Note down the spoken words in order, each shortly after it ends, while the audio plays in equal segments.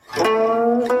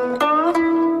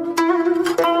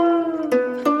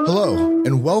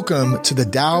and welcome to the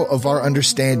Tao of Our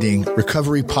Understanding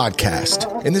Recovery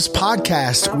Podcast. In this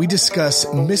podcast, we discuss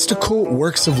mystical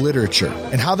works of literature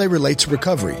and how they relate to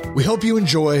recovery. We hope you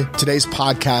enjoy today's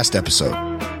podcast episode.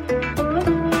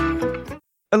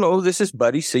 Hello, this is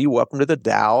Buddy C. Welcome to the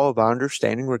Tao of Our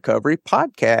Understanding Recovery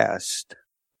Podcast.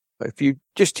 If you're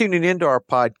just tuning into our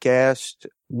podcast,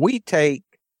 we take,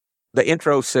 the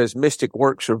intro says mystic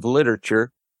works of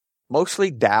literature,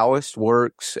 mostly Taoist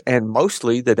works, and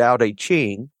mostly the Tao Te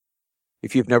Ching.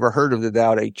 If you've never heard of the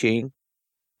Tao Te Ching,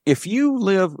 if you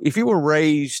were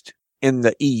raised in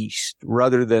the East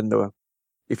rather than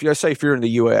if you're in the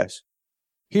U.S.,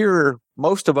 here,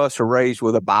 most of us are raised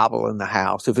with a Bible in the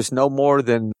house. If it's no more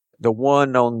than the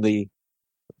one on the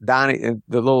dining,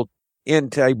 the little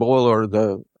end table or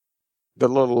the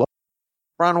little,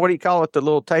 Ron, what do you call it? The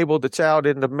little table that's out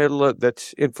in the middle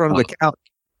that's in front of the couch.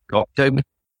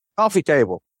 Coffee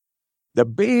table. The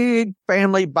big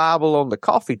family Bible on the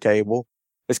coffee table.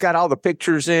 It's got all the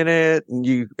pictures in it. And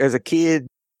you, as a kid,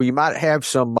 you might have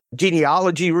some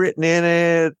genealogy written in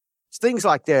it. It's things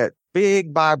like that.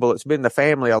 Big Bible. It's been in the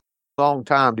family a long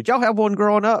time. Did y'all have one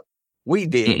growing up? We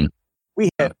did. Mm-hmm. We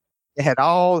had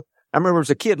all, I remember as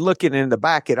a kid looking in the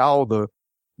back at all the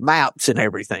maps and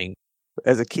everything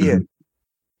as a kid. Mm-hmm.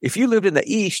 If you lived in the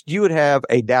East, you would have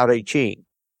a Tao Te Ching.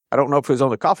 I don't know if it was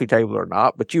on the coffee table or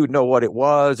not, but you would know what it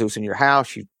was. It was in your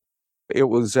house. It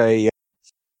was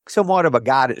somewhat of a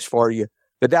guidance for you.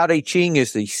 The Tao Te Ching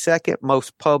is the second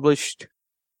most published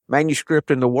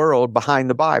manuscript in the world behind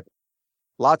the Bible.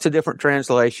 Lots of different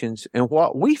translations. And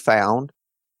what we found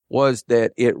was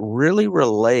that it really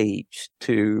relates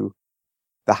to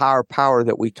the higher power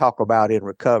that we talk about in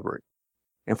recovery.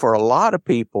 And for a lot of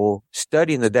people,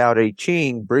 studying the Tao Te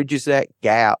Ching bridges that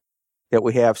gap that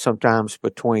we have sometimes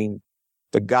between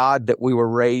the God that we were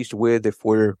raised with, if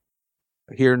we're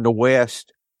here in the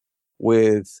West,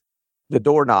 with the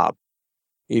doorknob.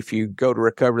 If you go to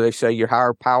recovery, they say your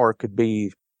higher power could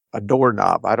be a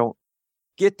doorknob. I don't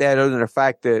get that other than the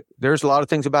fact that there's a lot of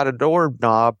things about a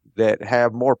doorknob that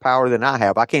have more power than I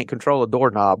have. I can't control a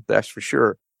doorknob, that's for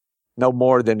sure. No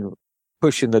more than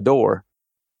pushing the door.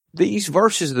 These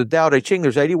verses of the Tao Te Ching,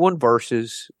 there's 81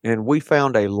 verses, and we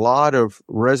found a lot of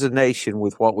resonation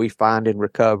with what we find in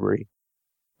recovery.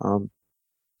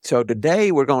 So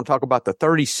today we're going to talk about the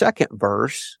 32nd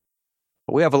verse.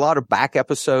 We have a lot of back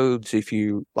episodes. If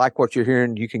you like what you're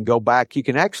hearing, you can go back. You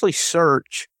can actually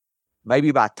search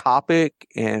maybe by topic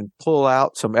and pull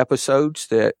out some episodes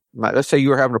that, let's say you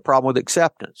were having a problem with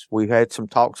acceptance. We've had some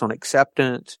talks on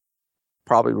acceptance,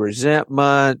 probably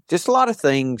resentment, just a lot of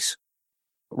things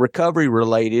recovery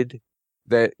related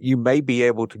that you may be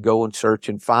able to go and search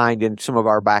and find in some of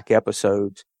our back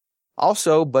episodes.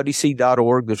 Also,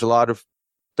 buddyc.org, there's a lot of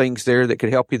things there that could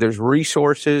help you. There's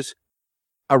resources.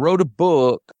 I wrote a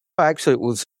book. Actually, it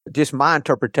was just my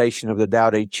interpretation of the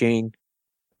Tao Te Ching.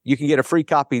 You can get a free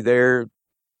copy there.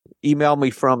 Email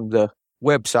me from the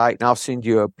website and I'll send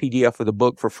you a PDF of the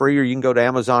book for free, or you can go to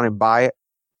Amazon and buy it.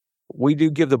 We do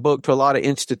give the book to a lot of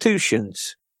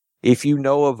institutions. If you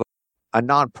know of a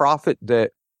nonprofit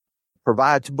that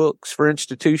provides books for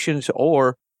institutions,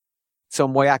 or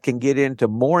some way I can get into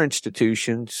more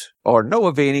institutions or know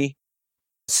of any,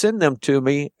 send them to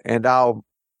me and I'll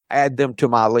add them to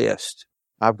my list.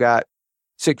 I've got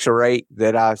 6 or 8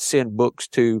 that I send books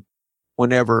to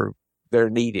whenever they're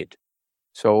needed.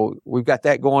 So we've got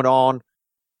that going on.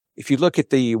 If you look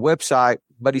at the website,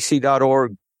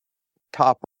 buddyc.org,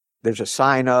 top, there's a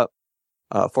sign up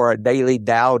for a daily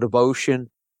Tao devotion.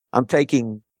 I'm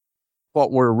taking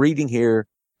what we're reading here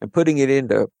and putting it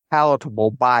into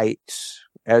palatable bites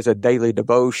as a daily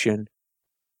devotion.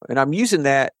 And I'm using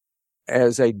that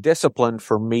as a discipline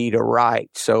for me to write.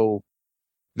 So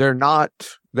they've not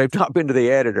been to the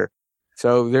editor.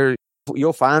 So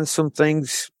you'll find some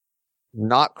things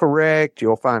not correct.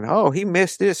 You'll find, oh, he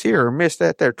missed this here or missed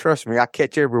that there. Trust me, I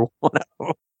catch every one of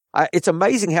them. It's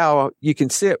amazing how you can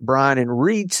sit, Brian, and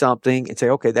read something and say,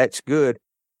 okay, that's good.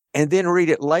 And then read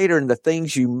it later and the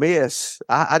things you miss,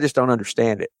 I just don't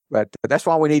understand it. But that's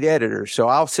why we need editors. So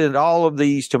I'll send all of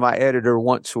these to my editor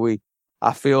once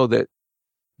I feel that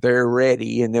they're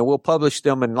ready, and then we'll publish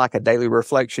them in like a daily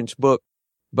reflections book.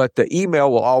 But the email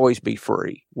will always be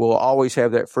free. We'll always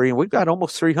have that free. And we've got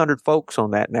almost 300 folks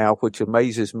on that now, which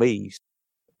amazes me.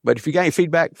 But if you got any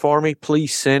feedback for me,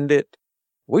 please send it.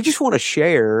 We just want to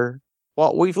share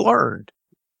what we've learned,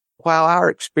 how our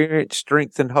experience,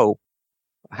 strength, and hope,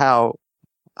 how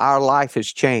our life has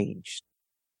changed.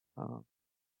 I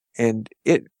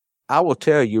will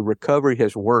tell you, recovery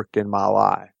has worked in my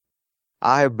life.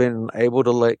 I have been able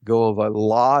to let go of a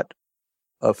lot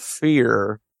of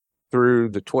fear through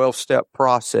the 12-step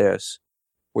process,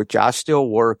 which I still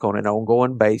work on an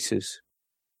ongoing basis.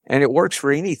 And it works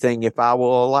for anything if I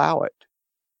will allow it.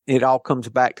 It all comes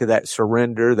back to that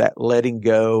surrender, that letting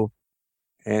go.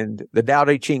 And the Tao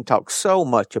Te Ching talks so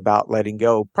much about letting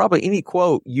go. Probably any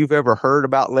quote you've ever heard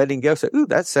about letting go, say, ooh,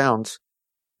 that sounds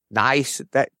nice.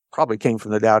 That probably came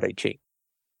from the Tao Te Ching.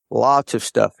 Lots of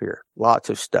stuff here. Lots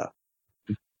of stuff.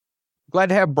 Glad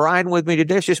to have Brian with me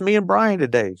today. It's just me and Brian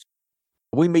today.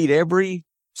 We meet every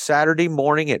Saturday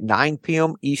morning at 9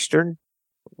 p.m. Eastern.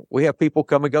 We have people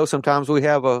come and go. Sometimes we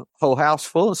have a whole house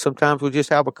full, and sometimes we just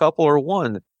have a couple or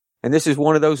one. And this is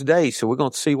one of those days, so we're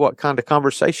going to see what kind of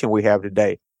conversation we have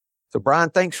today. So, Brian,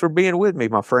 thanks for being with me,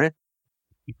 my friend.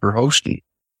 For hosting.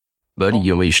 Buddy,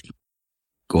 you may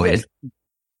go ahead.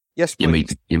 Yes,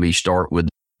 please. You may start with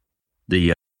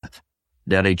the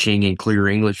Tao Te Ching in clear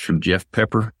English from Jeff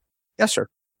Pepper. Yes, sir.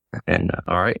 And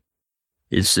all right.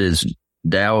 It says,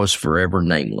 Tao is forever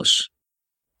nameless.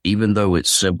 Even though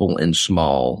it's simple and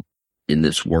small, in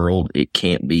this world, it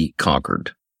can't be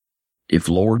conquered. If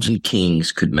lords and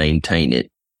kings could maintain it,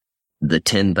 the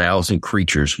 10,000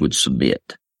 creatures would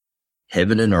submit.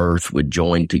 Heaven and earth would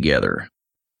join together,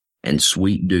 and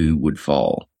sweet dew would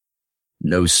fall.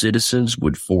 No citizens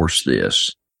would force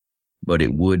this, but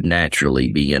it would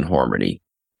naturally be in harmony.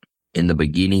 In the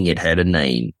beginning, it had a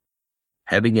name.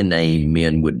 Having a name,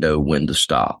 men would know when to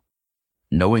stop.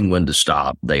 Knowing when to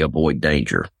stop, they avoid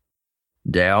danger.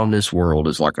 Tao in this world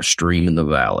is like a stream in the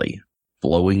valley,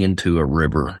 flowing into a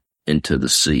river, into the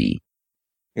sea.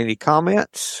 Any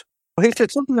comments? Well, he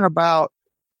said something about,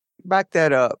 back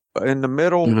that up, in the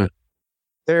middle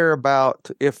there about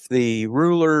if the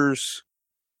rulers,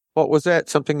 what was that?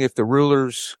 Something if the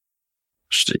rulers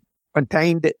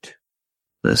contained it?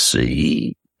 Let's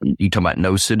see. You talking about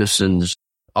no citizens?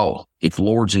 Oh, if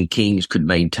lords and kings could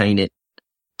maintain it,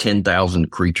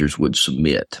 10,000 creatures would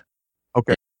submit.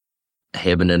 Okay.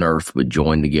 Heaven and earth would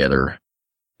join together,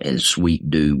 and sweet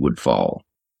dew would fall.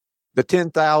 The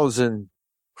 10,000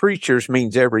 creatures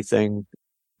means everything.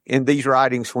 In these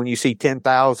writings, when you see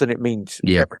 10,000, it means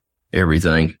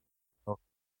everything.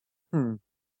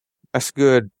 That's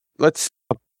good. Let's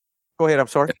go ahead. I'm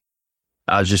sorry.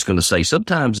 I was just going to say,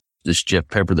 sometimes this Jeff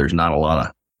Pepper, there's not a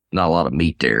lot of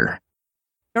meat there.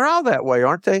 They're all that way,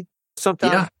 aren't they?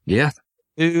 Sometimes, yeah.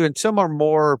 And some are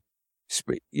more.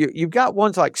 You've got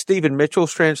ones like Stephen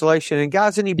Mitchell's translation, and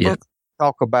guys, any book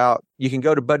talk about. You can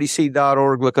go to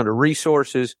buddyc.org, look under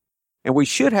resources, and we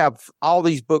should have all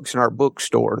these books in our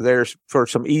bookstore. There's for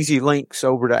some easy links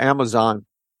over to Amazon.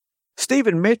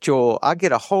 Stephen Mitchell, I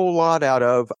get a whole lot out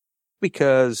of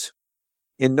because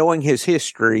in knowing his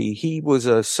history, he was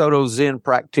a Soto Zen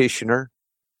practitioner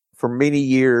for many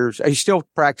years. He still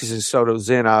practices Soto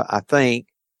Zen, I think.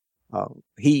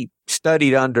 He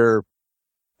studied under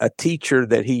a teacher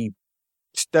that he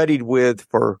studied with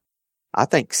for, I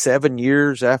think, 7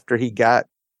 years after he got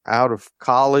out of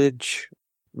college,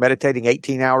 meditating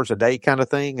 18 hours a day kind of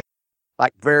thing,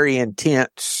 like very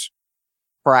intense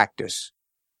practice.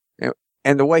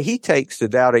 And the way he takes the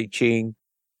Tao Te Ching,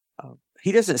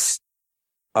 he doesn't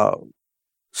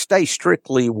stay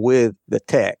strictly with the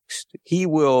text. He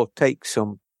will take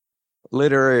some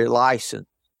literary license,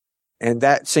 and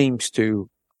that seems to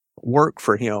work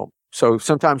for him. So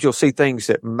sometimes you'll see things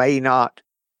that may not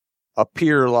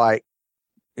appear like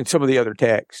in some of the other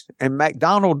texts. And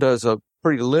MacDonald does a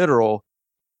pretty literal.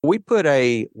 We put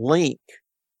a link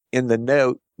in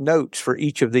the notes for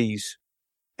each of these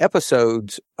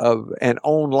episodes of an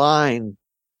online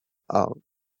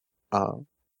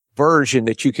version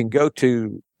that you can go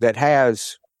to that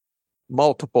has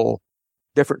multiple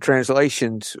different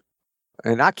translations.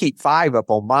 And I keep 5 up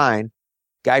on mine.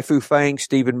 Guy Fu Fang,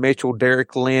 Stephen Mitchell,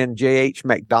 Derek Lin, J.H.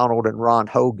 MacDonald, and Ron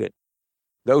Hogan.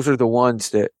 Those are the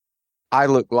ones that I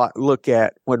look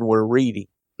at when we're reading.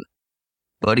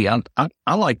 Buddy, I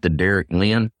like the Derek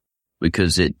Lin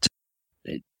because it's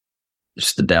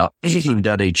the Tao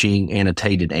Te Ching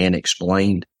annotated and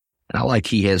explained. And I like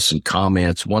he has some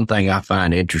comments. One thing I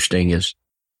find interesting is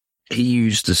he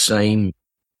used the same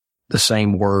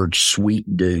word,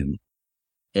 sweet dew.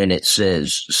 And it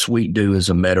says sweet dew is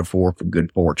a metaphor for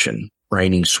good fortune.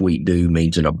 Raining sweet dew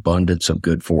means an abundance of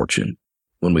good fortune.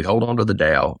 When we hold on to the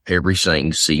Tao,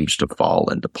 everything seems to fall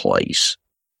into place.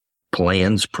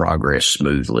 Plans progress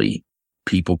smoothly.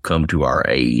 People come to our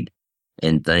aid,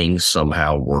 and things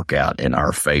somehow work out in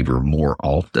our favor more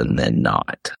often than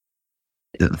not.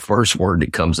 The first word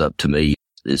that comes up to me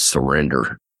is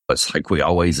surrender. It's like we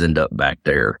always end up back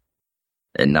there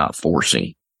and not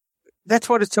forcing. That's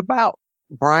what it's about,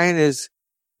 Brian, is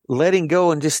letting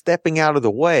go and just stepping out of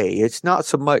the way. It's not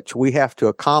so much we have to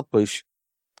accomplish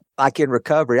like in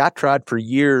recovery, I tried for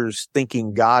years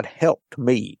thinking God helped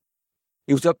me.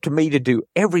 It was up to me to do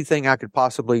everything I could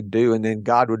possibly do, and then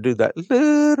God would do that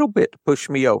little bit to push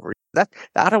me over.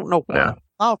 I don't know why I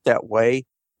thought that way.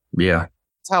 Yeah.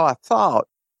 That's how I thought.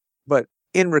 But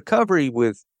in recovery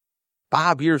with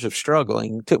 5 years of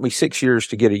struggling, it took me 6 years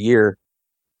to get a year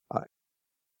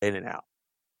in and out.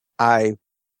 I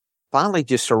finally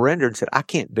just surrendered and said, I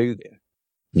can't do this.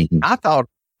 Mm-hmm. I thought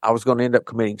I was going to end up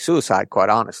committing suicide, quite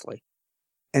honestly.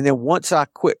 And then once I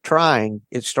quit trying,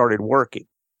 it started working.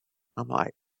 I'm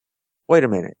like, wait a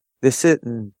minute. This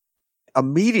isn't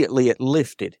immediately it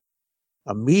lifted.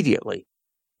 Immediately.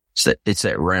 It's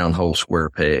that round hole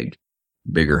square peg,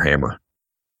 bigger hammer.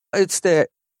 It's that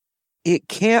it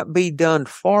can't be done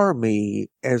for me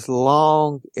as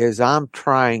long as I'm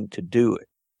trying to do it.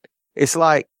 It's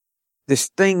like this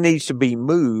thing needs to be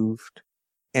moved.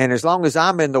 And as long as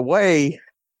I'm in the way,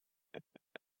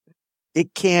 I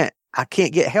can't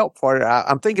get help for it.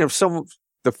 I'm thinking of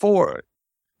before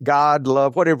God,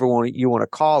 love, whatever you want to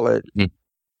call it.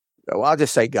 Mm-hmm. Well, I'll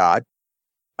just say God.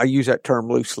 I use that term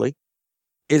loosely.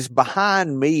 Is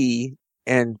behind me.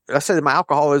 And I said my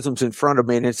alcoholism's in front of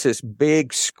me, and it's this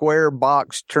big square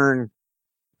box turned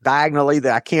diagonally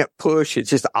that I can't push. It's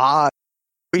just odd.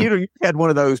 You had one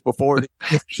of those before.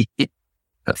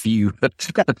 A few.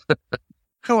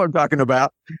 Know what I'm talking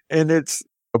about. And it's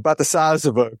about the size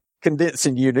of a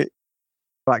condensing unit.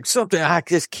 Like something, I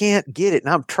just can't get it.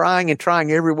 And I'm trying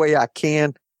every way I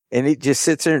can. And it just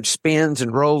sits there and spins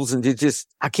and rolls, and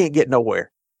I can't get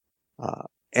nowhere.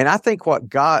 And I think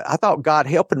I thought God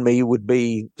helping me would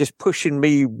be just pushing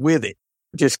me with it.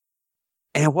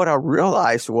 And what I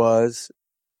realized was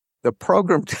the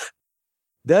program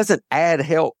doesn't add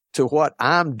help to what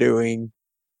I'm doing.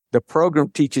 The program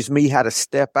teaches me how to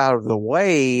step out of the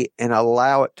way and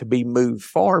allow it to be moved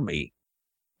for me.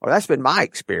 Well, that's been my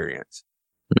experience.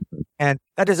 And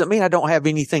that doesn't mean I don't have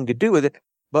anything to do with it,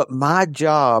 but my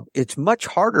job, it's much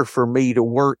harder for me to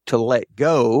work to let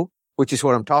go, which is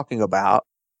what I'm talking about,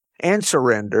 and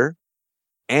surrender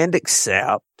and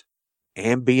accept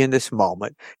and be in this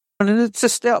moment. And it's a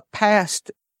step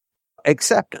past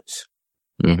acceptance.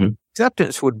 Mm-hmm.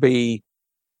 Acceptance would be,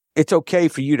 it's okay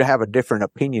for you to have a different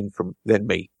opinion than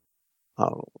me.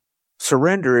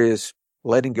 Surrender is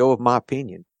letting go of my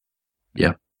opinion.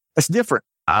 Yeah. That's different.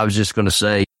 I was just going to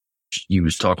say, you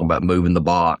was talking about moving the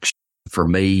box. For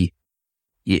me,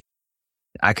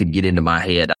 I could get into my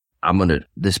head,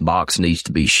 this box needs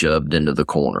to be shoved into the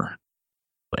corner.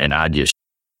 And I just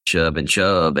shove.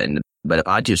 But if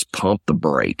I just pump the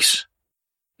brakes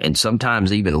and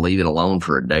sometimes even leave it alone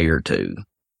for a day or two,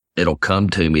 it'll come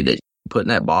to me that putting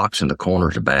that box in the corner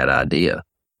is a bad idea,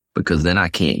 because then I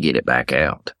can't get it back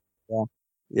out.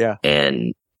 Yeah.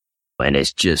 And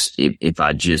it's just, if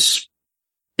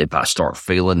I start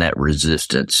feeling that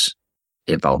resistance,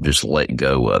 if I'll just let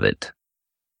go of it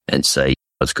and say,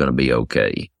 it's going to be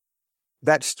okay.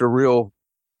 That's the real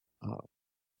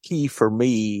key for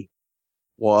me,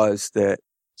 was that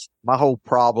my whole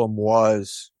problem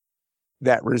was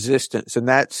that resistance. And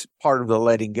that's part of the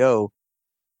letting go.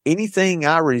 Anything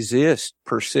I resist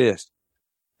persists.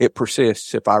 It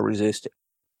persists if I resist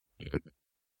it.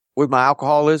 With my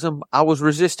alcoholism, I was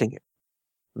resisting it.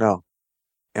 No.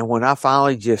 And when I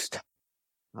finally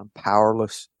I'm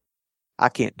powerless. I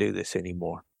can't do this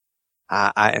anymore.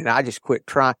 I just quit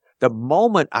trying. The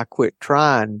moment I quit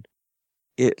trying,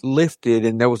 it lifted,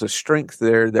 and there was a strength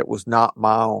there that was not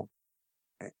my own.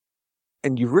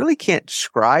 And you really can't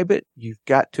describe it. You've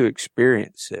got to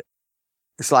experience it.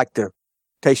 It's like the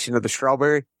tasting of the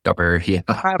strawberry. Strawberry, yeah.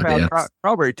 I've had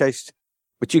strawberry taste,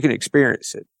 but you can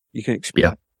experience it. You can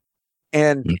experience it.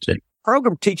 And the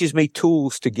program teaches me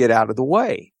tools to get out of the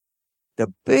way.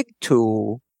 The big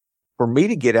tool for me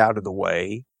to get out of the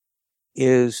way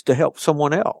is to help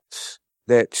someone else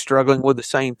that's struggling with the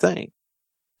same thing.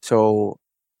 So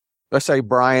let's say,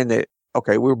 Brian,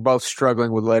 we were both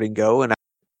struggling with letting go, and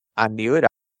I knew it.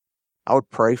 I would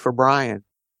pray for Brian.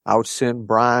 I would send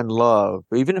Brian love.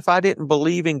 Even if I didn't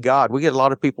believe in God, we get a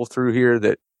lot of people through here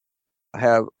that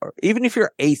even if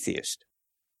you're atheist,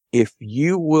 if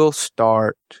you will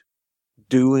start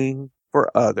doing for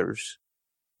others,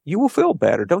 you will feel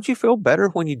better. Don't you feel better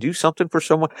when you do something for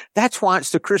someone? That's why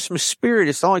it's the Christmas spirit.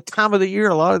 It's the only time of the year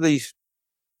a lot of these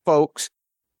folks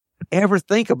ever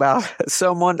think about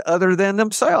someone other than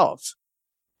themselves.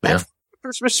 That's the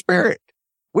Christmas spirit.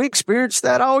 We experience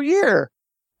that all year.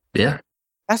 Yeah.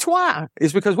 That's why.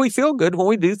 It's because we feel good when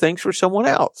we do things for someone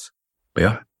else.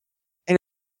 Yeah. And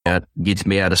it gets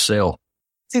me out of self.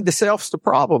 See, the self's the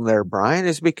problem there, Brian,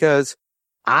 is because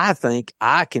I think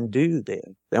I can do this.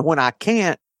 And when I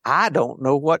can't, I don't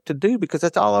know what to do because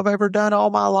that's all I've ever done all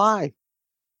my life.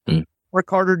 Mm. Work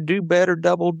harder, do better,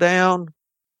 double down,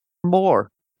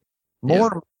 more,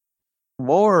 more,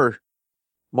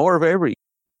 more of every.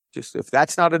 Just if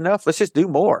that's not enough, let's just do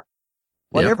more.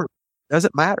 Whatever.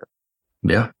 Doesn't matter.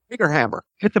 Yeah. Bigger hammer.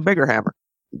 Hit the bigger hammer.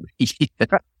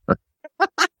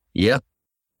 Yeah.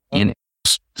 And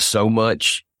so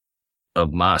much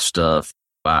of my stuff,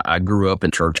 I grew up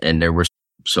in church and there was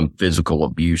some physical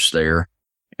abuse there,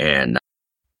 and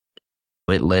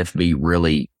it left me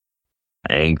really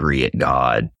angry at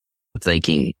God,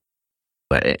 thinking,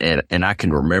 and I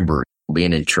can remember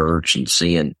being in church and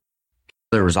seeing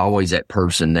there was always that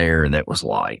person there that was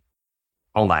like,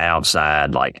 on the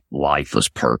outside, like life was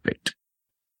perfect,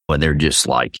 but they're just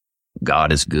like,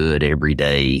 God is good every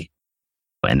day.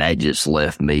 And that just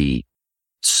left me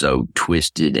so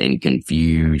twisted and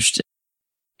confused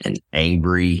and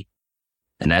angry.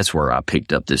 And that's where I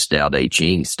picked up this Tao Te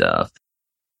Ching stuff.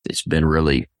 It's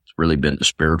really been the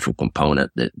spiritual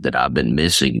component that I've been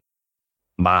missing.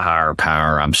 My higher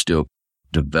power, I'm still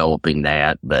developing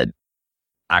that, but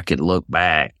I could look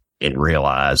back and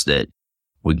realize that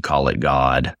we'd call it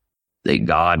God, that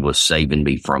God was saving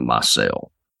me from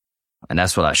myself. And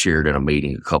that's what I shared in a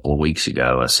meeting a couple of weeks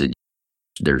ago. I said,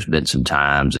 there's been some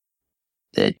times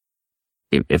that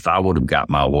if I would have got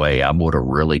my way, I would have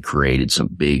really created some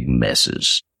big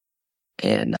messes.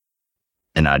 And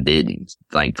I didn't,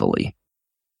 thankfully.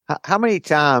 How many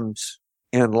times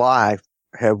in life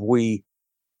have we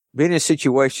been in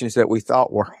situations that we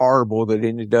thought were horrible that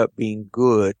ended up being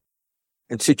good,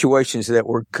 and situations that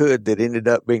were good that ended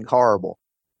up being horrible?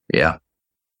 Yeah.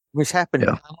 Which happened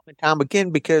time and time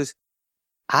again, because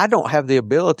I don't have the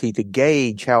ability to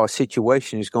gauge how a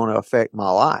situation is going to affect my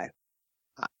life.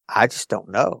 I just don't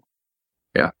know.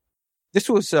 Yeah. This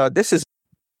is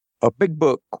a big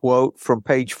book quote from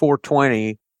page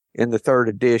 420 in the 3rd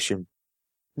edition.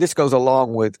 This goes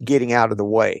along with getting out of the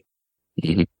way.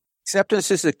 Mm-hmm.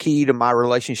 Acceptance is the key to my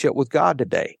relationship with God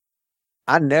today.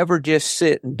 I never just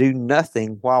sit and do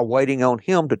nothing while waiting on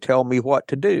Him to tell me what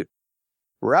to do.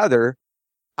 Rather,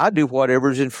 I do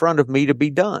whatever's in front of me to be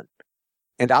done,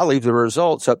 and I leave the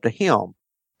results up to Him.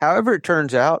 However it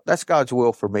turns out, that's God's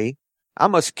will for me. I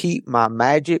must keep my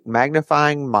magic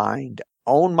magnifying mind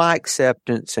on my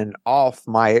acceptance and off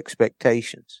my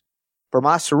expectations. For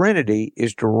my serenity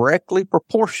is directly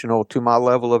proportional to my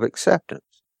level of acceptance.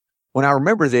 When I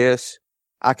remember this,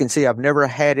 I can see I've never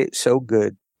had it so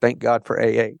good. Thank God for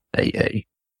AA. AA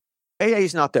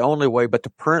is not the only way, but the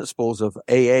principles of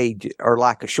AA are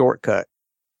like a shortcut.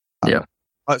 Yeah.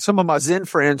 Some of my Zen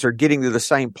friends are getting to the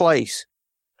same place.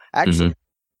 Actually,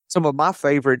 some of my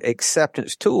favorite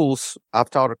acceptance tools I've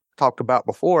talked about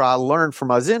before, I learned from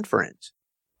my Zen friends.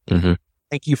 Mm-hmm.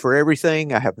 Thank you for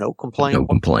everything. I have no complaints. No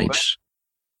complaints.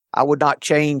 I would not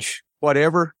change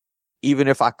whatever, even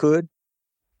if I could.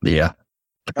 Yeah.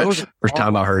 First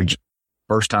time I heard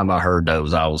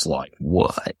those, I was like,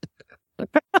 what?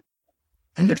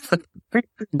 The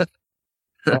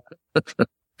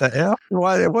hell?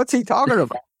 What's he talking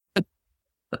about?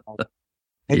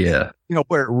 And, yeah.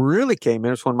 Where it really came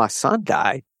in was when my son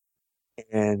died,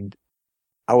 and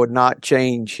I would not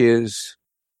change his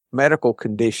medical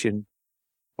condition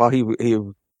while he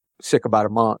was sick about a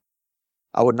month.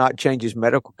 I would not change his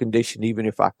medical condition even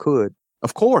if I could.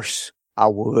 Of course I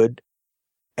would.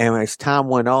 And as time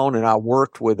went on and I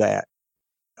worked with that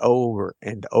over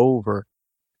and over,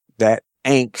 that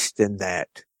angst and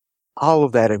all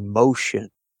of that emotion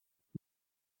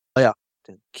left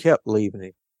and kept leaving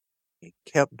him. It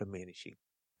kept diminishing.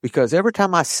 Because every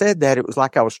time I said that, it was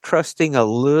like I was trusting a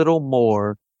little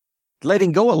more,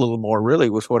 letting go a little more, really,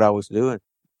 was what I was doing.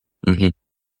 Mm-hmm.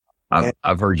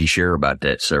 I've heard you share about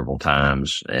that several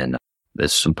times, and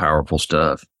that's some powerful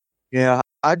stuff. Yeah,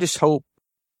 I just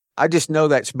know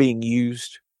that's being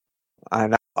used,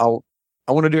 and I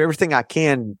want to do everything I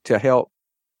can to help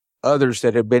others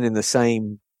that have been in the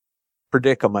same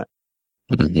predicament.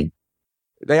 Mm-hmm.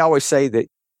 They always say that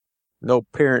no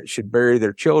parent should bury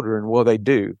their children. Well, they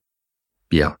do.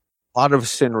 Yeah. A lot of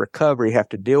us in recovery have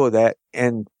to deal with that.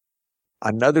 And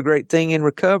another great thing in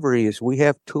recovery is we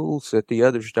have tools that the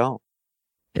others don't.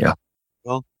 Yeah.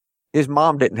 Well, his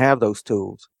mom didn't have those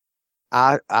tools.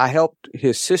 I helped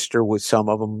his sister with some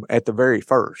of them at the very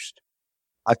first.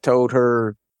 I told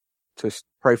her to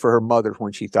pray for her mother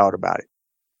when she thought about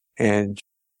it,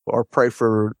 or pray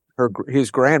for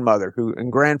his grandmother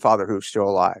and grandfather who's still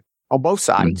alive on both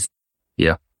sides.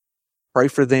 Yeah. Pray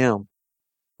for them.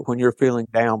 When you're feeling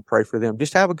down, pray for them.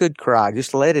 Just have a good cry.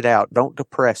 Just let it out. Don't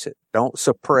depress it. Don't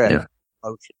suppress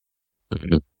emotion.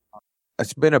 Mm-hmm.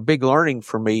 It's been a big learning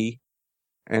for me.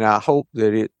 And I hope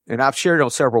that and I've shared it on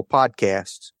several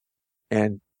podcasts.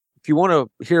 And if you want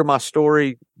to hear my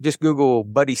story, just Google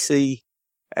Buddy C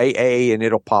AA and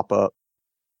it'll pop up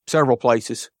several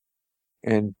places.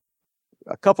 And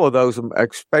a couple of those,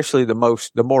 especially the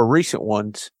more recent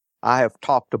ones, I have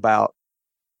talked about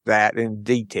that in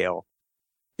detail.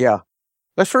 Yeah.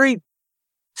 Let's read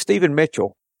Stephen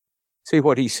Mitchell, see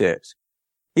what he says.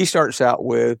 He starts out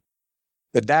with,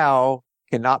 the Tao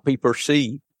cannot be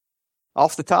perceived.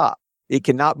 Off the top, it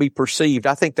cannot be perceived.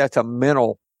 I think that's a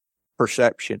mental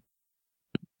perception.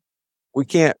 We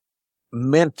can't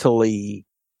mentally,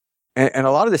 and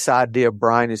a lot of this idea,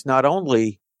 Brian, is not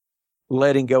only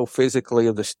letting go physically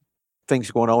of the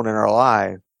things going on in our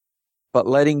life, but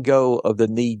letting go of the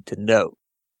need to know,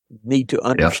 need to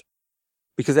understand.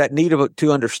 Because that need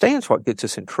to understand is what gets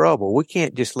us in trouble. We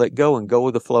can't just let go and go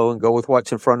with the flow and go with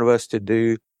what's in front of us to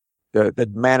do.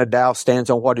 The man of Tao stands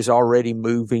on what is already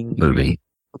moving,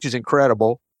 which is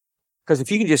incredible. Because if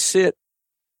you can just sit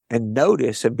and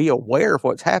notice and be aware of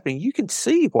what's happening, you can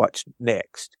see what's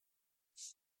next.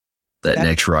 That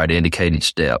next right indicated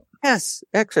step. Yes,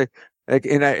 actually.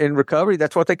 In recovery,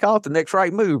 that's what they call it, the next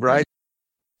right move, right?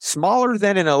 Smaller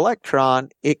than an electron,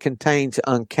 it contains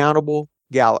uncountable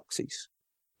galaxies.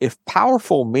 If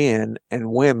powerful men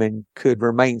and women could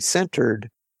remain centered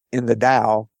in the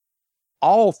Tao,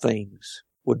 all things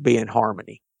would be in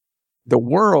harmony. The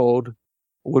world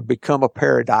would become a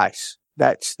paradise.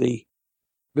 That's the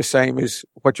same as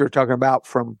what you're talking about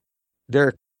from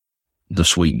Derek. The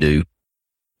sweet dew.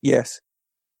 Yes.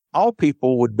 All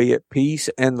people would be at peace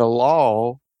and the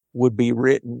law would be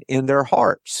written in their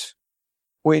hearts.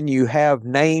 When you have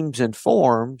names and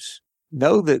forms,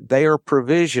 know that they are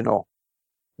provisional.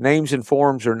 Names and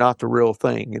forms are not the real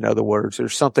thing. In other words,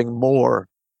 there's something more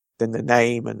than the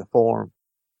name and the form.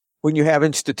 When you have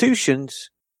institutions,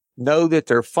 know that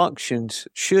their functions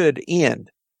should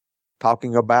end.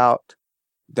 Talking about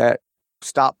that,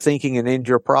 stop thinking and end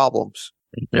your problems.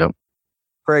 Yep.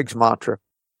 Craig's mantra.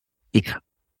 Yeah.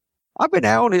 I've been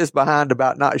on his behind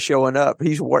about not showing up.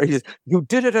 He's worried. You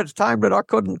did it at a time that I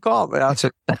couldn't come. And I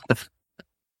said,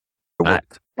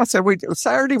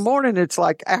 Saturday morning, it's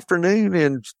like afternoon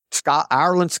in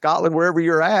Ireland, Scotland, wherever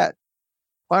you're at.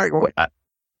 I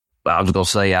was going to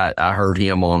say, I heard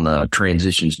him on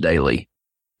Transitions Daily.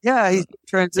 Yeah, he's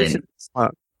transitioning.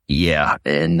 Yeah.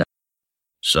 And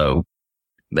so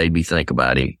made me think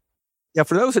about him. Yeah,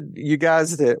 for those of you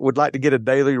guys that would like to get a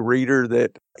daily reader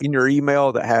that in your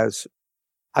email that has,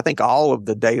 I think, all of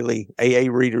the daily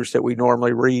AA readers that we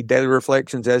normally read, Daily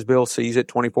Reflections, as Bill sees it,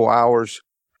 24 hours,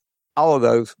 all of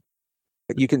those,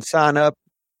 you can sign up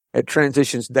at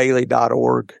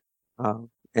transitionsdaily.org. And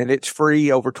it's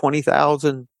free. Over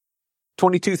 22,000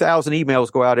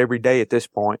 emails go out every day at this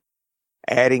point,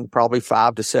 adding probably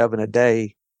 5 to 7 a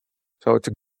day. So it's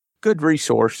a good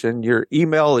resource, and your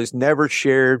email is never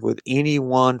shared with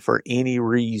anyone for any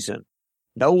reason.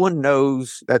 No one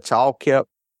knows. That's all kept,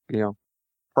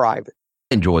 private.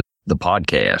 Enjoy the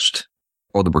podcast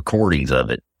or the recordings of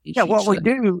it. Yeah, what we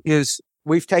do is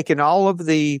we've taken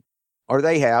they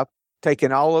have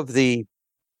taken all of the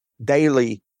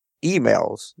daily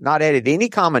emails, not added any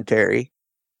commentary,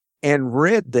 and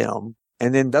read them.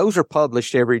 And then those are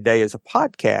published every day as a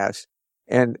podcast.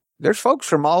 And there's folks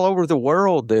from all over the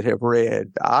world that have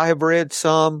read. I have read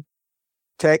some,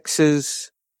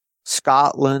 Texas,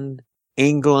 Scotland,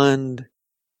 England.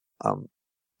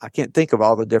 I can't think of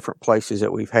all the different places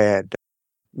that we've had.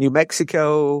 New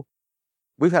Mexico.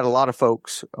 We've had a lot of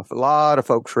folks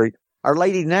read. Our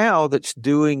lady now that's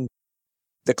doing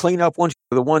the cleanup ones,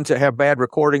 the ones that have bad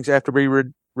recordings have to be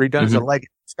redone, is a lady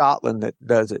in Scotland that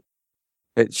does it.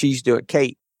 That she's doing,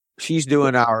 Kate. She's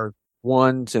doing our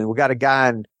ones, and we got a guy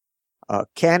in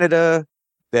Canada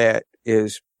that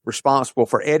is responsible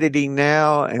for editing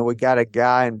now, and we got a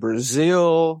guy in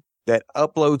Brazil that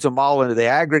uploads them all into the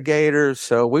aggregators.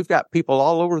 So we've got people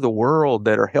all over the world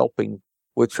that are helping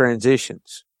with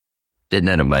transitions. Isn't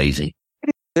that amazing?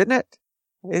 Isn't it?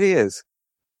 It is.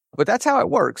 But that's how it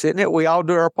works, isn't it? We all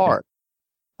do our part.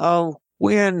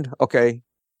 When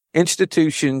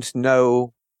institutions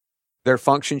know their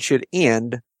function should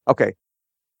end. Okay.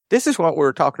 This is what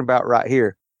we're talking about right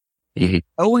here. Mm-hmm.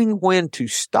 Knowing when to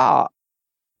stop,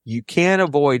 you can't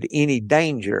avoid any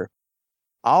danger.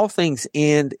 All things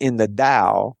end in the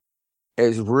Tao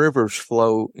as rivers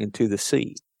flow into the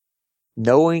sea.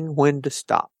 Knowing when to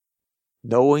stop.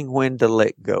 Knowing when to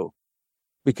let go.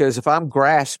 Because if I'm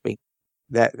grasping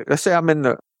that, let's say I'm in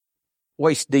the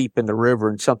waist deep in the river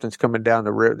and something's coming down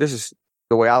the river. This is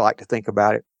the way I like to think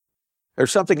about it.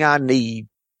 There's something I need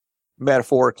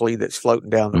metaphorically that's floating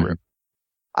down the river.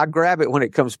 I grab it when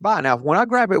it comes by. Now, when I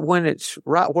grab it when it's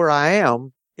right where I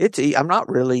am, I'm not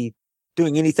really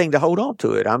doing anything to hold on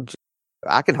to it.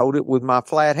 I can hold it with my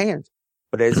flat hands.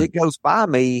 But as it goes by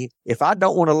me, if I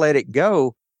don't want to let it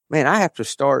go, man, I have to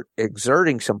start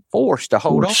exerting some force to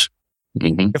hold on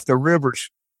if the river's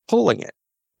pulling it.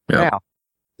 Yep. Now,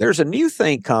 there's a new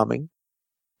thing coming.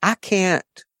 I can't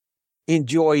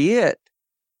enjoy it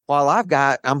while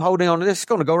I'm holding on to this. It's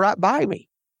going to go right by me.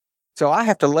 So I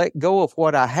have to let go of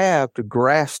what I have to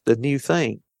grasp the new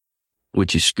thing.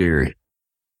 Which is scary.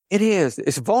 It is.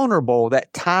 It's vulnerable,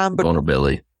 that time between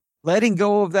Vulnerability. letting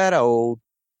go of that old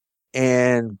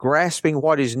and grasping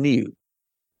what is new.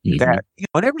 That,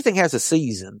 and everything has a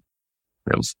season.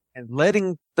 Yep. And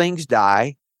letting things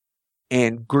die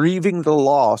and grieving the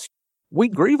loss. We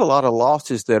grieve a lot of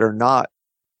losses that are not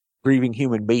grieving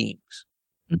human beings.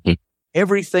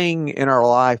 Everything in our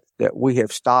life that we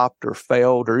have stopped or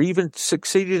failed or even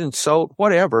succeeded and sold,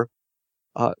 whatever,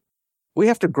 we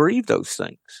have to grieve those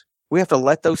things. We have to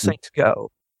let those things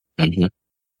go. We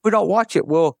don't watch it.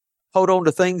 We'll hold on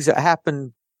to things that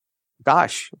happened,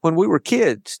 when we were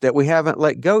kids that we haven't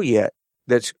let go yet,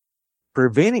 that's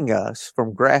preventing us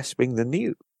from grasping the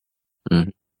new.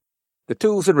 The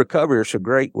tools in recovery are so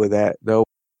great with that, though.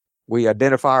 We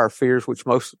identify our fears, which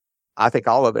I think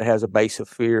all of it has a base of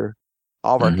fear.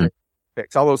 All of our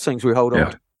effects, all those things we hold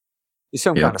on to. It's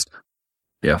some kind of.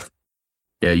 Yeah.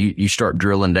 Yeah. You start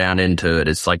drilling down into it.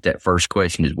 It's like that first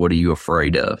question is, what are you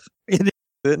afraid of? Isn't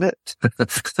it?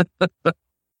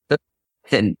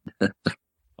 And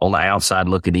on the outside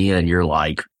looking in, you're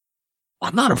like,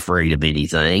 I'm not afraid of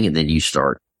anything. And then you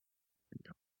start,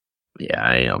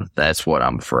 I am. That's what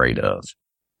I'm afraid of.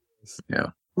 Yeah.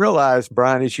 Realize,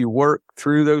 Brian, as you work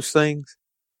through those things,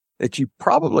 that you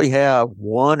probably have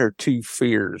one or two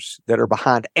fears that are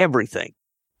behind everything.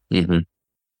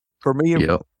 For me,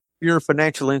 fear of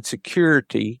financial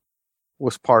insecurity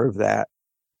was part of that.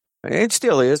 It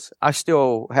still is. I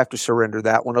still have to surrender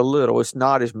that one a little. It's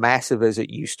not as massive as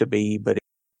it used to be, but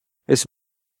it's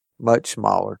much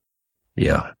smaller.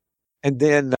 Yeah. And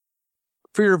then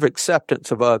fear of acceptance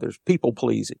of others, people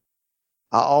pleasing.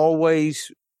 I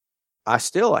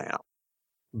still am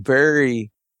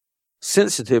very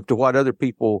sensitive to what other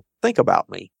people think about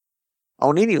me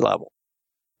on any level.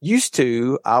 Used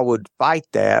to, I would fight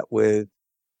that with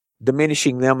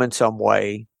diminishing them in some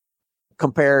way,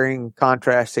 comparing,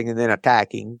 contrasting, and then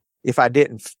attacking. If I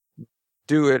didn't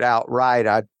do it outright,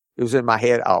 it was in my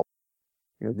head,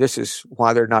 this is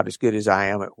why they're not as good as I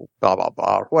am at blah, blah,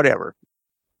 blah, or whatever.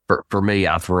 For me,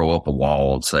 I throw up a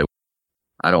wall and say,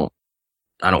 I don't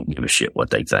give a shit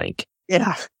what they think.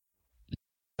 Yeah.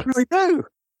 I really do.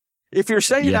 If you're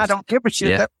saying I don't give a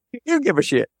shit, you give a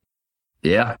shit.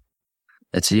 Yeah.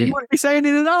 That's it. You wouldn't be saying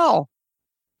it at all.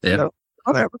 Yeah. So,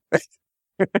 whatever.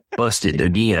 Busted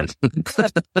again.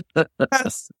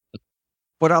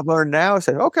 What I've learned now is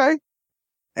that, okay,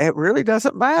 it really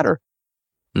doesn't matter.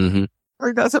 It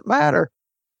really doesn't matter.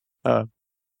 And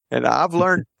I've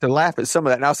learned to laugh at some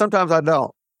of that. Now, sometimes I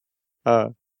don't.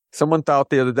 Someone thought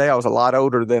the other day I was a lot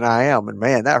older than I am, and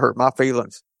man, that hurt my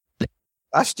feelings.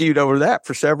 I stewed over that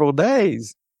for several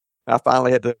days. I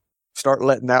finally had to start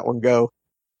letting that one go.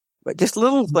 But just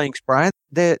little things, Brian,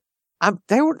 that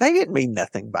they didn't mean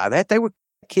nothing by that. They were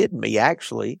kidding me,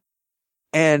 actually.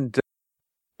 And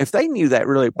if they knew that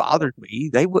really bothered me,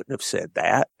 they wouldn't have said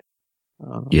that.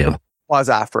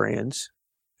 Quasi friends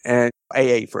and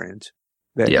AA friends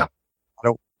that I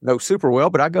don't know super well,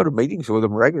 but I go to meetings with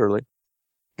them regularly.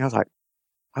 And I was like,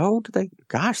 oh, they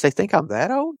think I'm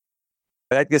that old?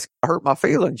 That just hurt my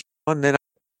feelings. And then,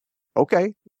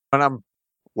 when I'm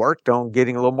worked on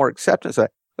getting a little more acceptance,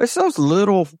 it's those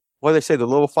little, what they say, the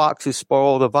little foxes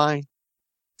spoil the vine.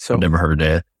 So I've never heard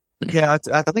that. Yeah,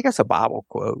 I think that's a Bible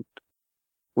quote.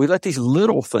 We let these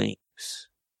little things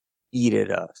eat at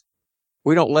us.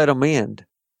 We don't let them end.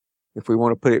 If we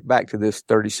want to put it back to this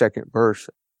 32nd verse,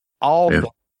 all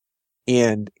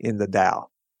end in the Tao.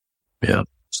 Yeah.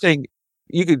 The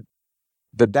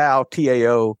Tao,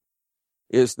 T-A-O,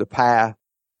 is the path.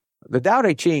 The Tao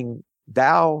Te Ching,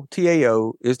 Tao,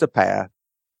 T-A-O, is the path.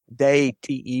 Dai,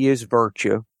 T-E, is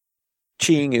virtue.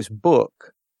 Ching is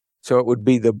book. So it would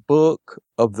be the book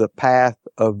of the path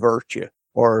of virtue,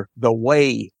 or the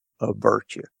way of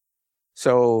virtue.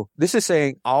 So this is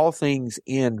saying all things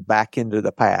end back into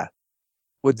the path.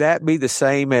 Would that be the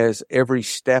same as every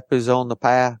step is on the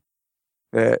path?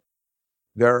 That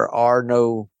there are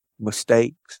no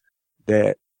mistakes,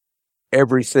 that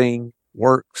everything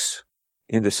works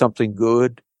into something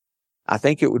good? I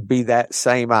think it would be that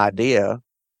same idea.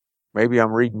 Maybe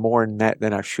I'm reading more in that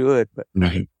than I should, but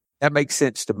that makes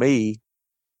sense to me.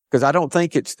 Because I don't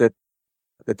think it's that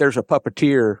there's a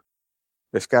puppeteer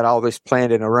that's got all this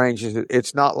planned and arranged.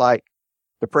 It's not like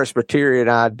the Presbyterian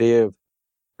idea of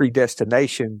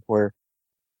predestination where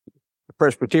the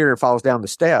Presbyterian falls down the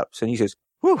steps and he says,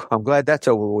 whew, I'm glad that's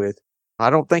over with. I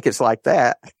don't think it's like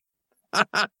that.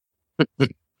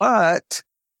 But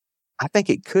I think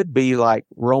it could be like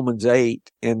Romans 8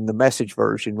 in the Message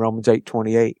version, Romans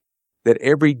 8:28, that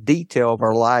every detail of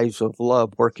our lives of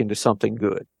love work into something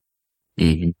good.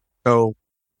 Mm-hmm. So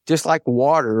just like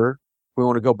water, we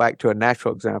want to go back to a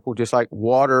natural example, just like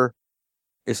water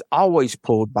is always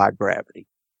pulled by gravity.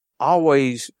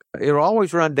 It'll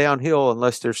always run downhill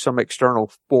unless there's some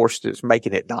external force that's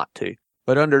making it not to.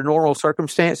 But under normal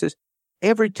circumstances,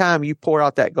 every time you pour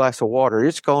out that glass of water,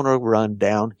 it's going to run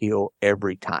downhill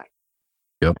every time.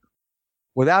 Yep.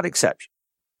 Without exception.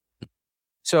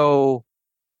 So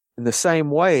in the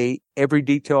same way, every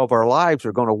detail of our lives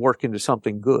are going to work into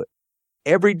something good.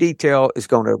 Every detail is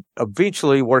going to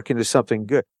eventually work into something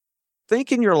good.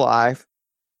 Think in your life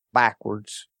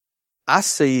backwards. I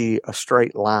see a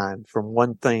straight line from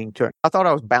one thing to, I thought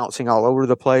I was bouncing all over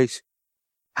the place.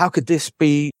 How could this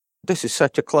be? This is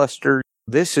such a cluster.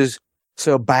 This is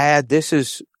so bad.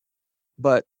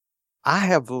 But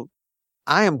I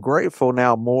am grateful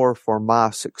now more for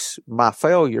my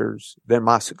failures than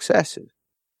my successes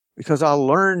because I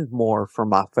learned more from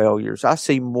my failures. I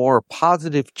see more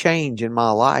positive change in my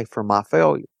life from my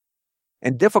failure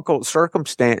and difficult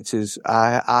circumstances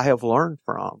I have learned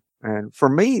from. And for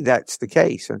me, that's the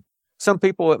case. And some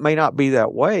people, it may not be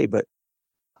that way, but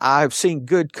I've seen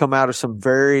good come out of some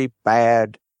very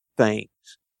bad things.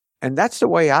 And that's the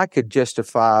way I could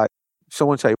justify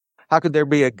someone say, how could there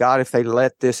be a God if they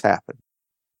let this happen?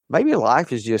 Maybe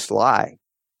life is just life.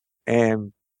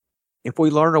 And if we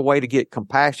learn a way to get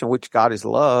compassion, which God is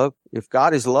love, if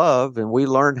God is love and we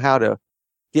learn how to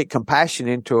get compassion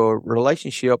into a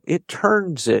relationship, it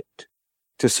turns it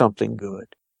to something good.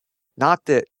 Not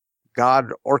that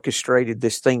God orchestrated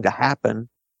this thing to happen.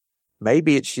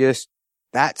 Maybe it's just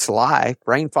that's life.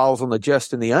 Rain falls on the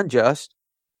just and the unjust.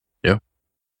 Yeah.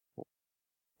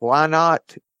 Why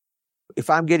not? If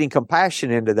I'm getting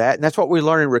compassion into that, and that's what we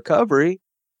learn in recovery,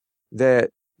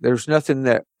 that there's nothing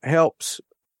that helps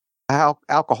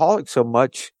alcoholics so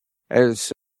much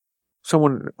as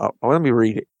someone, let me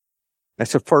read it.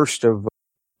 That's the first of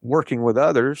working with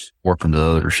others. Working with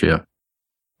others, yeah.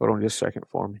 Hold on just a second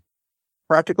for me.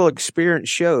 Practical experience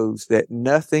shows that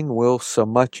nothing will so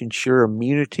much ensure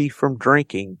immunity from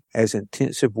drinking as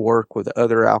intensive work with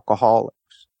other alcoholics.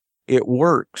 It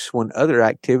works when other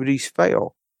activities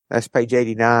fail. That's page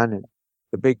 89 in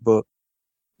the big book.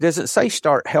 It doesn't say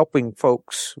start helping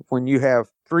folks when you have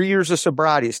 3 years of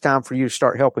sobriety. It's time for you to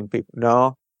start helping people.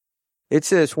 No, it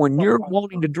says when you're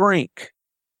wanting to drink,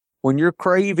 when you're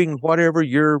craving whatever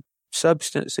your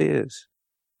substance is,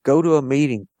 go to a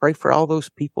meeting, pray for all those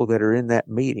people that are in that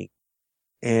meeting.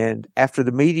 And after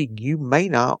the meeting, you may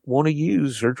not want to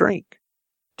use or drink.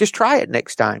 Just try it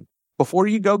next time. Before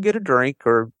you go get a drink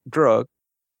or drug,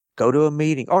 go to a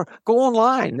meeting or go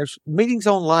online. There's meetings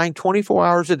online 24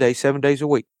 hours a day, 7 days a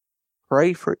week.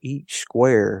 Pray for each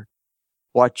square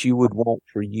what you would want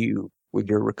for you with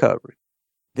your recovery.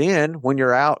 Then when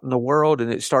you're out in the world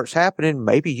and it starts happening,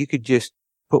 maybe you could just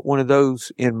put one of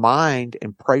those in mind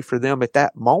and pray for them at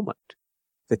that moment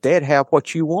that they'd have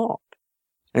what you want.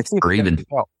 And or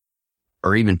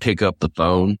even pick up the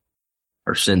phone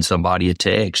or send somebody a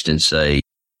text and say,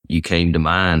 you came to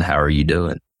mind. How are you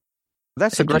doing?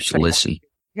 That's a great thing. Listen.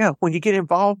 Yeah. When you get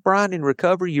involved, Brian, in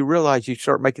recovery, you realize you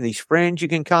start making these friends you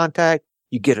can contact.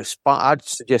 You get I'd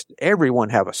suggest everyone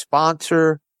have a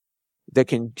sponsor that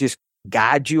can just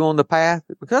guide you on the path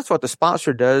because that's what the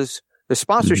sponsor does. The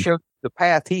sponsor shows the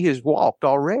path he has walked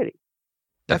already.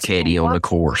 That's a caddy on the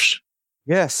course.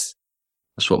 Yes.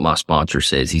 That's what my sponsor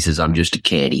says. He says, I'm just a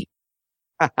caddy.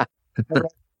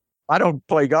 I don't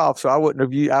play golf, so I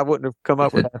wouldn't have come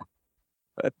up with that.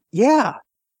 But yeah,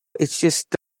 it's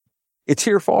just, it's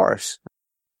here for us.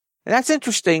 And that's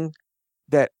interesting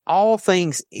that all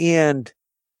things end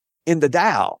in the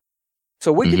Tao.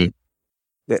 So we can,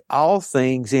 that all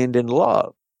things end in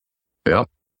love. Yeah.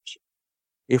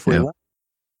 If we want.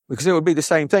 Because it would be the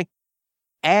same thing.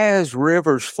 As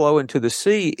rivers flow into the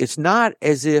sea, it's not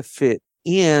as if it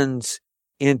ends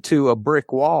into a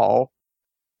brick wall.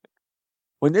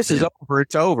 When this is over,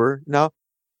 it's over. No.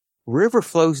 River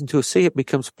flows into a sea, it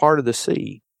becomes part of the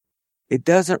sea. It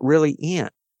doesn't really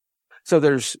end. So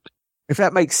if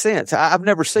that makes sense, I've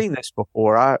never seen this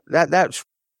before. That's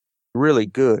really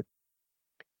good.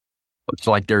 It's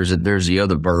like there's the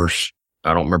other verse.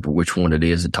 I don't remember which one it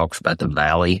is. It talks about the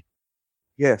valley.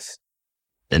 Yes.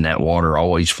 And that water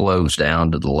always flows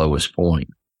down to the lowest point.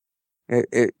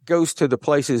 It goes to the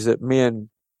places that men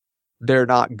dare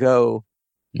not go.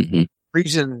 Mm-hmm.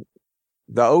 Reason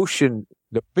the ocean,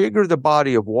 the bigger the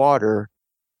body of water,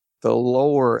 the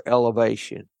lower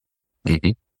elevation.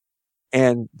 Mm-hmm.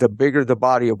 And the bigger the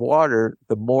body of water,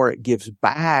 the more it gives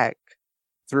back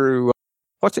through,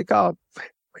 what's it called?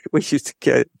 We used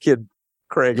to kid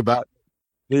Craig about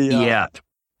the, yeah.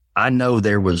 I know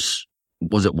there was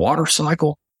it water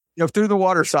cycle? Through the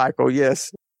water cycle.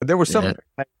 Yes. There was some,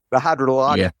 the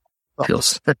hydrologic.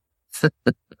 Yeah.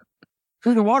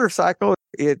 Through the water cycle,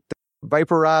 it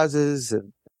vaporizes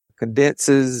and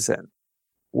condenses, and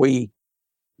we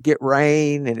get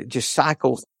rain, and it just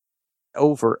cycles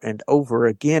over and over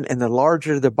again. And the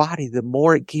larger the body, the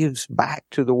more it gives back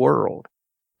to the world.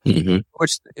 Mm-hmm.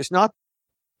 It's not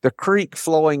the creek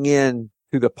flowing in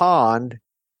to the pond.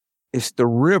 It's the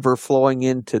river flowing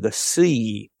into the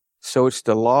sea. So it's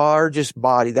the largest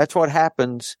body. That's what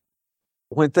happens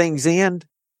when things end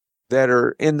that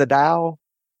are in the Tao.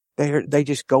 They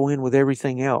just go in with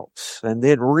everything else and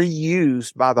then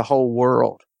reused by the whole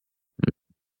world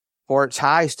for its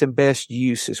highest and best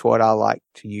use is what I like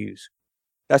to use.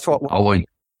 That's what always.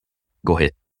 Go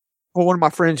ahead. Well, one of my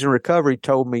friends in recovery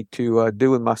told me to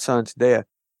do with my son's death.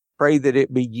 Pray that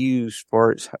it be used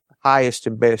for its highest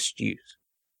and best use.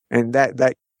 And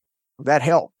that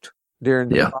helped during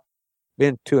the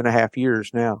been 2.5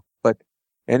 years now,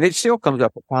 and it still comes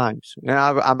up at times. And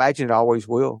I imagine it always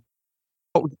will.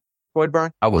 Oh, go ahead,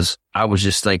 Brian. I was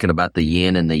just thinking about the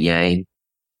yin and the yang,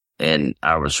 and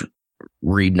I was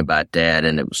reading about that,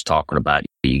 and it was talking about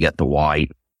you got the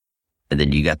white and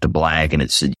then you got the black, and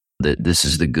it said that this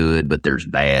is the good, but there's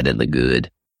bad in the good.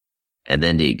 And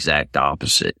then the exact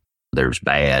opposite. There's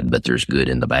bad, but there's good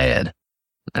in the bad.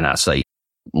 And I say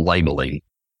labeling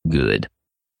good,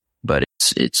 but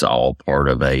it's all part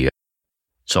of a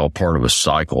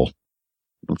cycle,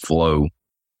 a flow.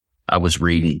 I was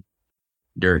reading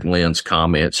Derek Lynn's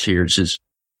comments here. It says,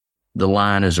 the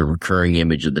line is a recurring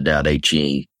image of the Tao Te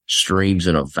Ching. Streams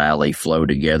in a valley flow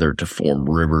together to form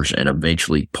rivers and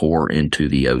eventually pour into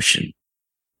the ocean.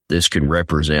 This can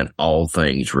represent all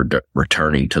things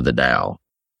returning to the Tao.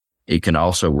 It can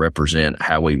also represent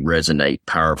how we resonate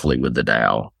powerfully with the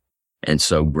Tao and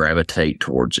so gravitate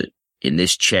towards it. In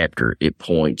this chapter, it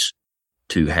points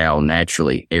to how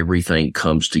naturally everything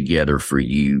comes together for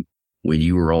you when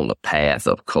you are on the path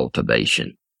of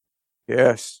cultivation.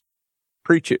 Yes.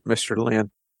 Preach it, Mr.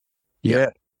 Lynn.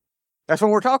 Yeah. That's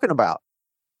what we're talking about.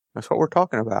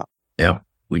 Yeah.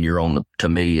 When you're on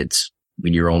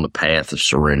when you're on the path of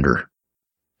surrender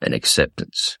and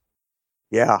acceptance.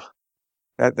 Yeah.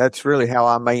 That's really how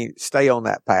I may stay on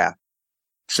that path.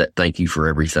 Thank you for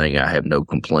everything. I have no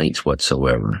complaints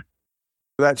whatsoever.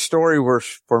 That story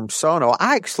was from Sono.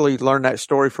 I actually learned that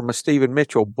story from a Stephen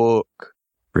Mitchell book.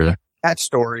 Really? That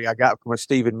story I got from a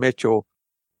Stephen Mitchell,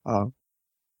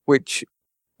 which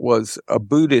was a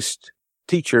Buddhist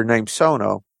teacher named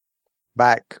Sono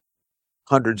back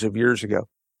hundreds of years ago.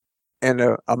 And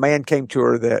a man came to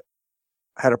her that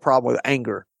had a problem with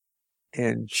anger.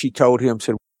 And she told him,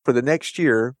 said, for the next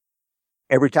year,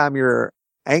 every time you're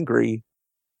angry,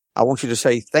 I want you to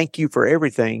say, thank you for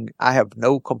everything. I have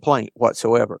no complaint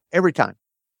whatsoever. Every time.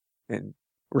 And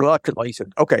reluctantly, he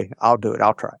said, okay, I'll do it.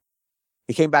 I'll try.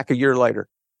 He came back a year later.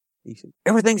 He said,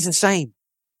 everything's the same.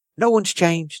 No one's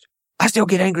changed. I still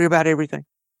get angry about everything.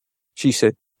 She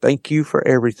said, thank you for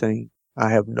everything. I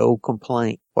have no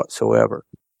complaint whatsoever.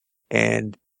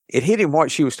 And it hit him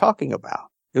what she was talking about.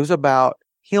 It was about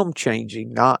him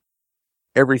changing, not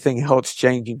everything else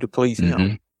changing to please him.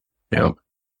 Mm-hmm. Yeah.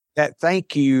 That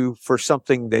thank you for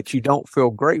something that you don't feel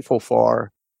grateful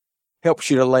for helps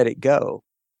you to let it go.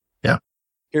 Yeah.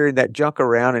 Carrying that junk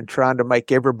around and trying to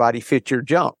make everybody fit your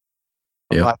junk.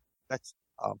 Yeah. Like, that's,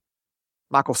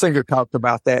 Michael Singer talked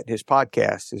about that in his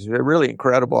podcast. It's really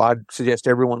incredible. I'd suggest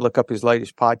everyone look up his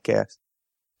latest podcast.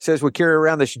 It says we carry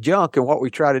around this junk, and what we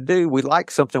try to do, we like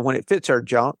something when it fits our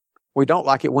junk. We don't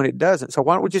like it when it doesn't. So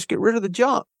why don't we just get rid of the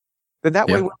junk? Then that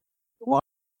way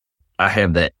I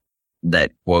have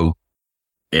that quote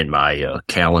in my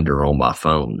calendar on my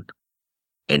phone,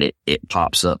 and it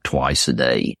pops up twice a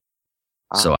day.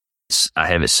 So I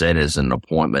have it set as an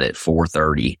appointment at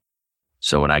 4:30.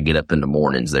 So when I get up in the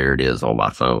mornings, there it is on my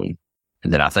phone.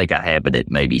 And then I think I have it at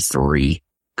maybe 3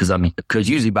 because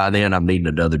usually by then I'm needing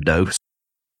another dose.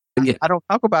 I don't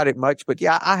talk about it much, but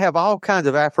yeah, I have all kinds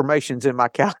of affirmations in my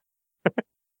calendar.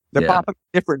 They pop up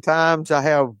at different times. I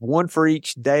have one for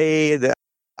each day that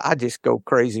I just go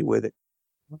crazy with it.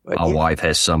 But my wife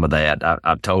has some of that.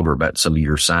 I told her about some of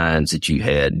your signs that you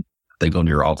had, I think, on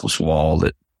your office wall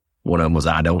that One of them was,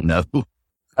 I don't know.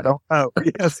 I don't know.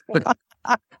 Yes.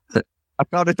 I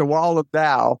called it the wall of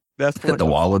Dow. That's what The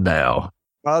wall of Dow.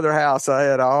 my other house. I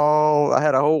had a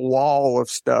whole wall of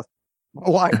stuff. My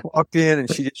wife walked in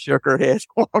and she just shook her head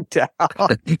and walked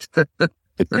out. She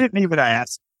didn't even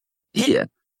ask. Yeah.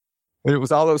 But it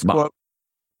was all those quotes.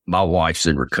 My wife's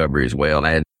in recovery as well.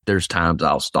 And there's times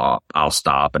I'll stop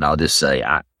and I'll just say,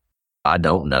 I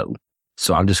don't know.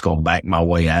 So I'm just going to back my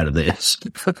way out of this.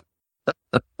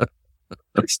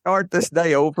 Start this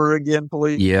day over again,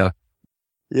 please. Yeah.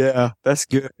 Yeah, that's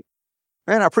good.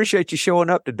 Man, I appreciate you showing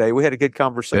up today. We had a good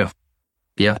conversation.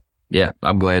 Yeah.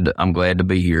 I'm glad to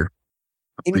be here.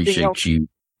 Anything else Appreciate you.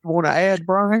 you want to add,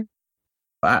 Brian?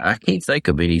 I can't think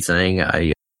of anything.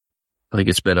 I think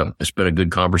it's been a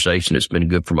good conversation. It's been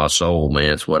good for my soul,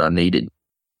 man. It's what I needed.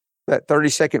 That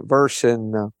 32nd verse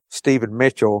in Stephen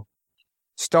Mitchell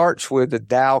starts with the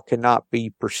Tao cannot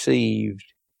be perceived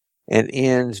and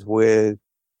ends with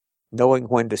knowing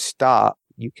when to stop.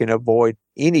 You can avoid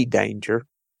any danger.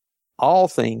 All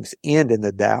things end in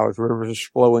the Tao as rivers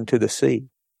flow into the sea.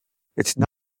 It's not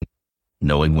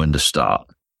Knowing when to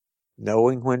stop.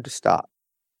 knowing when to stop.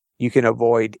 You can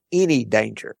avoid any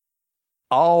danger.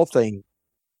 All things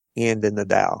end in the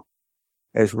Tao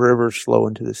as rivers flow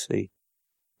into the sea.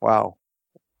 Wow.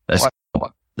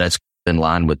 That's in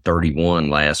line with 31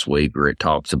 last week, where it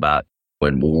talks about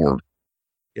when war.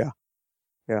 Yeah.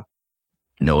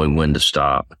 Knowing when to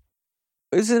stop.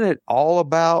 Isn't it all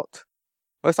about,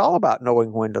 well, it's all about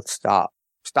knowing when to stop.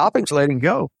 Stopping's letting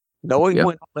go. Knowing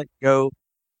when to let go.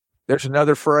 There's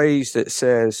another phrase that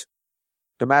says,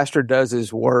 the master does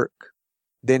his work,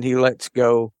 then he lets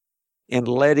go. In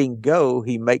letting go,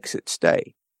 he makes it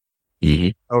stay. Mm-hmm.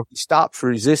 So he stops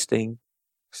resisting,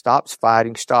 stops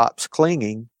fighting, stops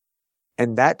clinging.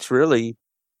 And that's really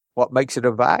what makes it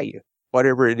of value,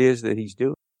 whatever it is that he's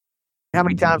doing. How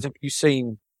many times have you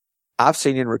seen, I've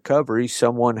seen in recovery,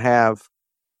 someone have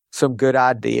some good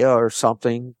idea or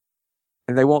something,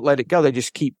 and they won't let it go. They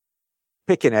just keep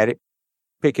picking at it,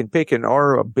 picking,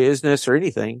 or a business or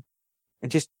anything.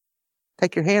 And just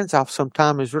take your hands off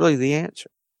sometime is really the answer.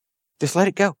 Just let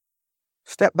it go.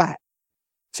 Step back.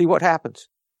 See what happens.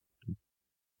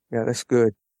 Yeah, that's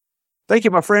good. Thank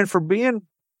you, my friend, for being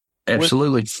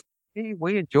Absolutely. with me.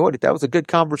 We enjoyed it. That was a good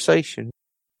conversation.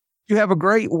 You have a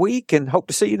great week and hope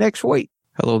to see you next week.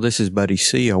 Hello, this is Buddy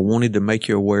C. I wanted to make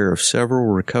you aware of several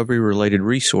recovery-related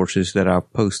resources that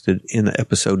I've posted in the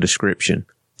episode description.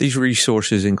 These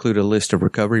resources include a list of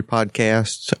recovery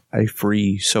podcasts, a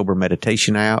free sober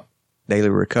meditation app, daily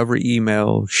recovery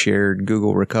email, shared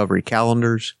Google recovery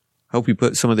calendars. Hope you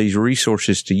put some of these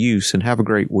resources to use and have a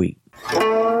great week.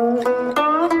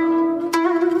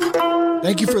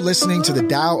 Thank you for listening to the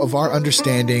Tao of Our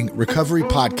Understanding Recovery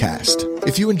Podcast.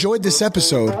 If you enjoyed this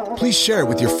episode, please share it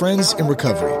with your friends in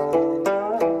recovery.